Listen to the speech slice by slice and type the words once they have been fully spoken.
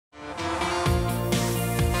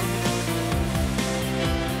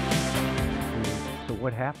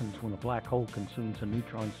what happens when a black hole consumes a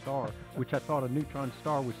neutron star, which I thought a neutron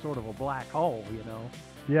star was sort of a black hole, you know?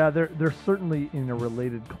 Yeah, they're certainly in a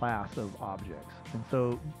related class of objects. And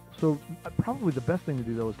so probably the best thing to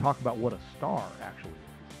do, though, is talk about what a star actually is.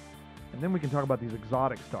 And then we can talk about these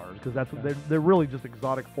exotic stars, because that's what they're really just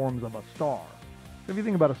exotic forms of a star. So if you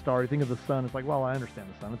think about a star, you think of the sun, it's like, well, I understand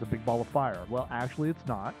the sun, it's a big ball of fire. Well, actually it's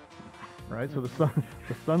not, right? So the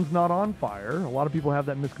sun's not on fire. A lot of people have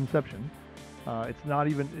that misconception.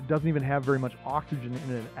 It doesn't even have very much oxygen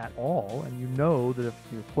in it at all. And you know that if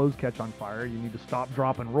your clothes catch on fire, you need to stop,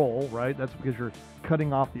 drop, and roll, right? That's because you're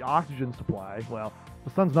cutting off the oxygen supply. Well,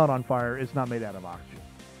 the sun's not on fire. It's not made out of oxygen.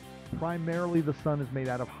 Primarily, the sun is made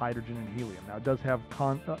out of hydrogen and helium. Now, it does have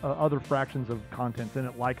other fractions of contents in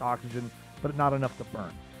it, like oxygen, but not enough to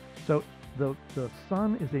burn. So the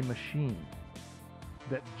sun is a machine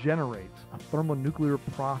that generates a thermonuclear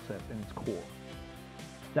process in its core.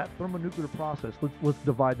 That thermonuclear process, let's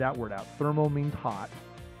divide that word out. Thermo means hot,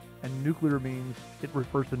 and nuclear means it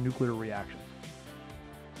refers to nuclear reactions.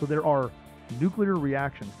 So there are nuclear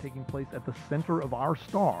reactions taking place at the center of our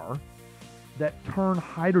star that turn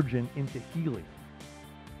hydrogen into helium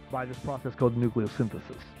by this process called nucleosynthesis.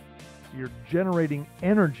 So you're generating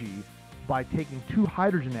energy by taking two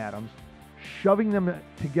hydrogen atoms, shoving them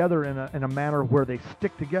together in a manner where they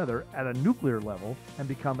stick together at a nuclear level and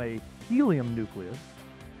become a helium nucleus.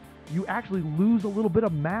 You actually lose a little bit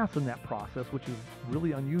of mass in that process, which is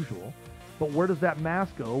really unusual. But where does that mass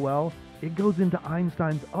go? Well, it goes into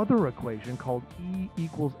Einstein's other equation called E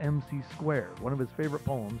equals mc squared, one of his favorite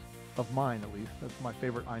poems, of mine at least. That's my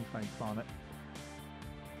favorite Einstein sonnet.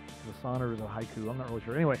 The sonnet or the haiku, I'm not really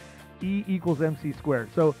sure. Anyway, E equals mc squared.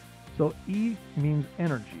 So E means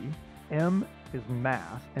energy, m is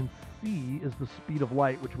mass, and c is the speed of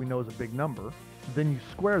light, which we know is a big number. Then you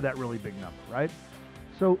square that really big number, right?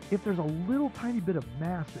 So if there's a little tiny bit of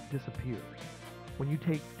mass that disappears, when you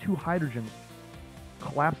take two hydrogens,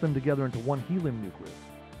 collapse them together into one helium nucleus,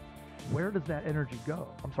 where does that energy go?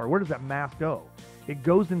 I'm sorry, where does that mass go? It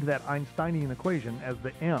goes into that Einsteinian equation as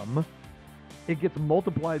the m. It gets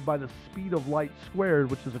multiplied by the speed of light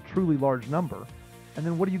squared, which is a truly large number. And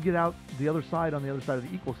then what do you get out the other side on the other side of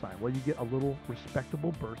the equal sign? Well, you get a little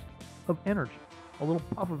respectable burst of energy. A little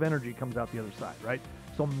puff of energy comes out the other side, right?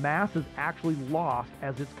 So mass is actually lost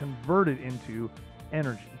as it's converted into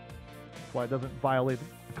energy. That's why it doesn't violate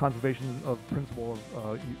the conservation of principle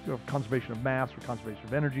of conservation of mass or conservation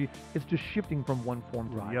of energy. It's just shifting from one form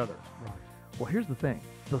to the other. Right. Well, here's the thing.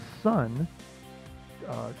 The sun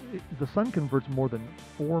converts more than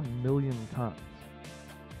 4 million tons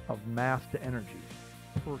of mass to energy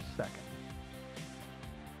per second.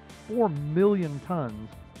 4 million tons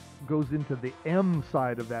goes into the m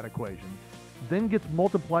side of that equation, then gets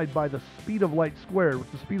multiplied by the speed of light squared,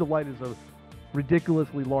 which the speed of light is a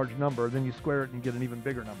ridiculously large number. Then you square it and you get an even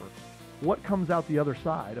bigger number. What comes out the other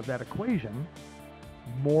side of that equation?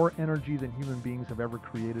 More energy than human beings have ever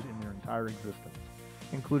created in their entire existence,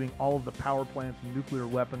 including all of the power plants, nuclear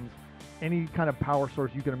weapons, any kind of power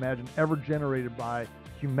source you can imagine ever generated by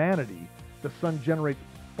humanity. The sun generates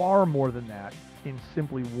far more than that in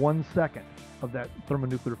simply 1 second of that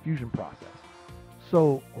thermonuclear fusion process.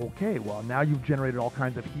 So, okay, well, now you've generated all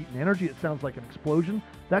kinds of heat and energy. It sounds like an explosion.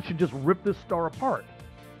 That should just rip this star apart.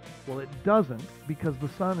 Well, it doesn't, because the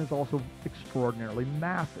sun is also extraordinarily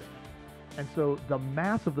massive. And so the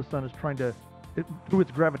mass of the sun is trying to, through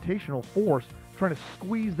its gravitational force, trying to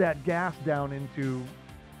squeeze that gas down into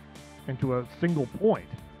a single point.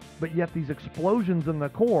 But yet these explosions in the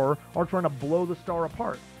core are trying to blow the star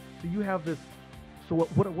apart. So you have this, so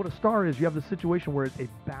what a star is, you have this situation where it's a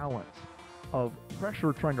balance of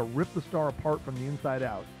pressure trying to rip the star apart from the inside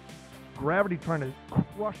out, gravity trying to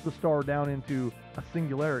crush the star down into a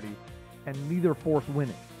singularity, and neither force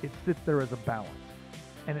winning. It sits there as a balance,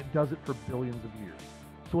 and it does it for billions of years.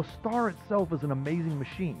 So a star itself is an amazing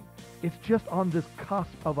machine. It's just on this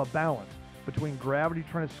cusp of a balance between gravity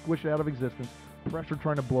trying to squish it out of existence, pressure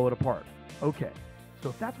trying to blow it apart. Okay, so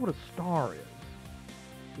if that's what a star is,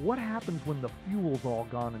 what happens when the fuel's all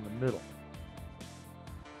gone in the middle?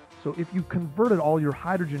 So if you converted all your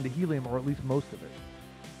hydrogen to helium, or at least most of it,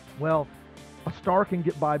 well, a star can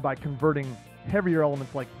get by converting heavier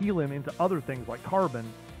elements like helium into other things like carbon,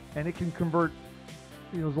 and it can convert,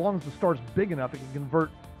 as long as the star's big enough, it can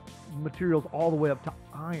convert materials all the way up to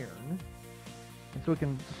iron. And so it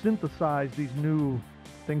can synthesize these new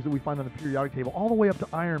things that we find on the periodic table all the way up to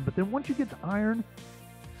iron. But then once you get to iron,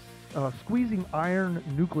 squeezing iron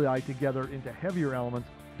nuclei together into heavier elements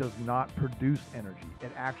does not produce energy.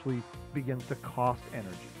 It actually begins to cost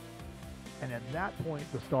energy. And at that point,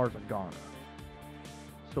 the star's a goner.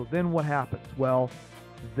 So then what happens? Well,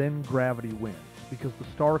 then gravity wins because the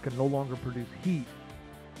star can no longer produce heat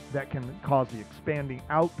that can cause the expanding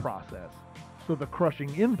out process. So the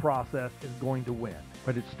crushing in process is going to win.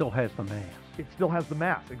 But it still has the mass. It still has the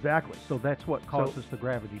mass, exactly. So that's what causes the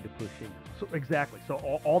gravity to push in. So exactly. So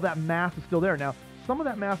all that mass is still there. Now, some of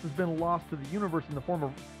that mass has been lost to the universe in the form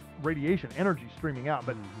of radiation, energy streaming out,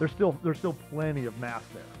 but there's still plenty of mass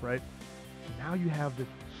there, right? Now you have this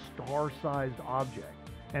star-sized object.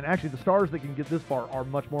 And actually, the stars that can get this far are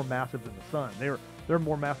much more massive than the sun. They're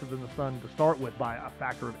more massive than the sun to start with by a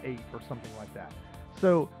factor of 8 or something like that.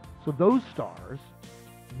 So those stars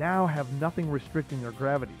now have nothing restricting their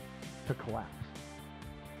gravity to collapse.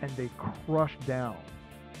 And they crush down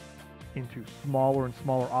into smaller and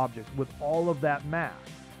smaller objects with all of that mass,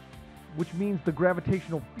 which means the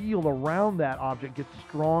gravitational field around that object gets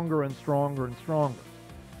stronger and stronger and stronger.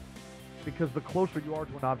 Because the closer you are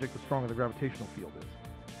to an object, the stronger the gravitational field is.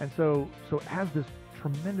 And so as this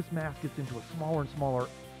tremendous mass gets into a smaller and smaller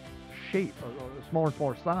shape, or a smaller and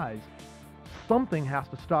smaller size, something has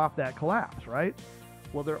to stop that collapse, right?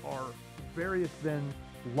 Well, there are various then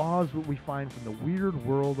laws that we find from the weird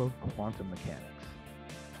world of quantum mechanics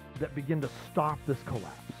that begin to stop this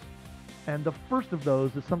collapse. And the first of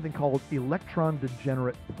those is something called electron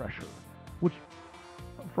degenerate pressure, which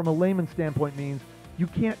from a layman's standpoint means you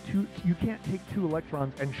can't take two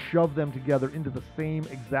electrons and shove them together into the same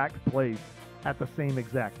exact place at the same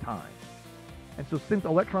exact time. And so since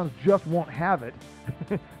electrons just won't have it,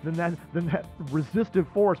 then that resistive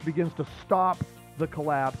force begins to stop the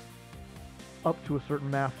collapse up to a certain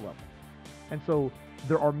mass level. And so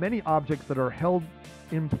there are many objects that are held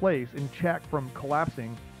in place, in check from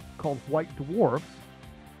collapsing, called white dwarfs,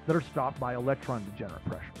 that are stopped by electron degenerate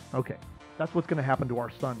pressure. Okay, that's what's going to happen to our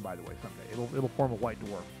sun, by the way, someday. It'll form a white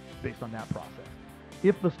dwarf based on that process.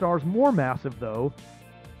 If the star's more massive, though,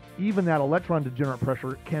 even that electron degenerate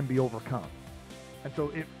pressure can be overcome. And so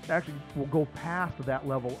it actually will go past that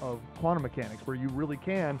level of quantum mechanics where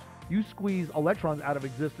you squeeze electrons out of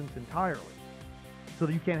existence entirely so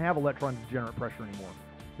that you can't have electron degenerate pressure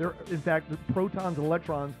anymore. In fact, the protons and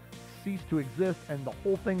electrons cease to exist and the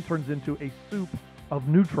whole thing turns into a soup of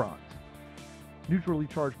neutrons, neutrally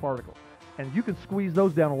charged particles. And you can squeeze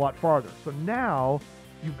those down a lot farther. So now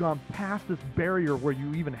you've gone past this barrier where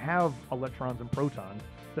you even have electrons and protons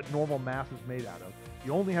that normal mass is made out of.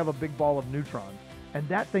 You only have a big ball of neutrons. And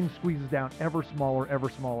that thing squeezes down ever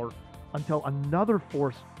smaller, until another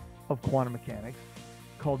force of quantum mechanics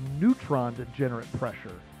called neutron degenerate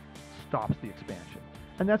pressure stops the expansion.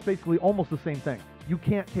 And that's basically almost the same thing. You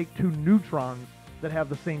can't take two neutrons that have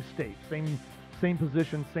the same state, same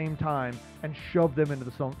position, same time, and shove them into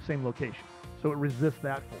the same location. So it resists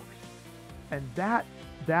that force. And that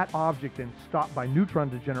object then stopped by neutron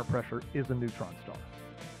degenerate pressure is a neutron star.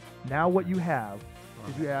 Now what you have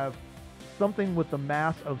is you have something with the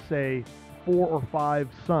mass of, say, 4 or 5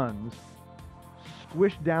 suns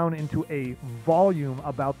squished down into a volume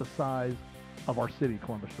about the size of our city,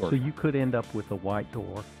 Columbus, Georgia. So you could end up with a white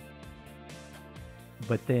dwarf,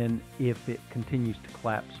 but then if it continues to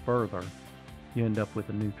collapse further, you end up with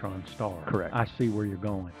a neutron star. Correct. I see where you're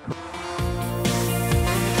going.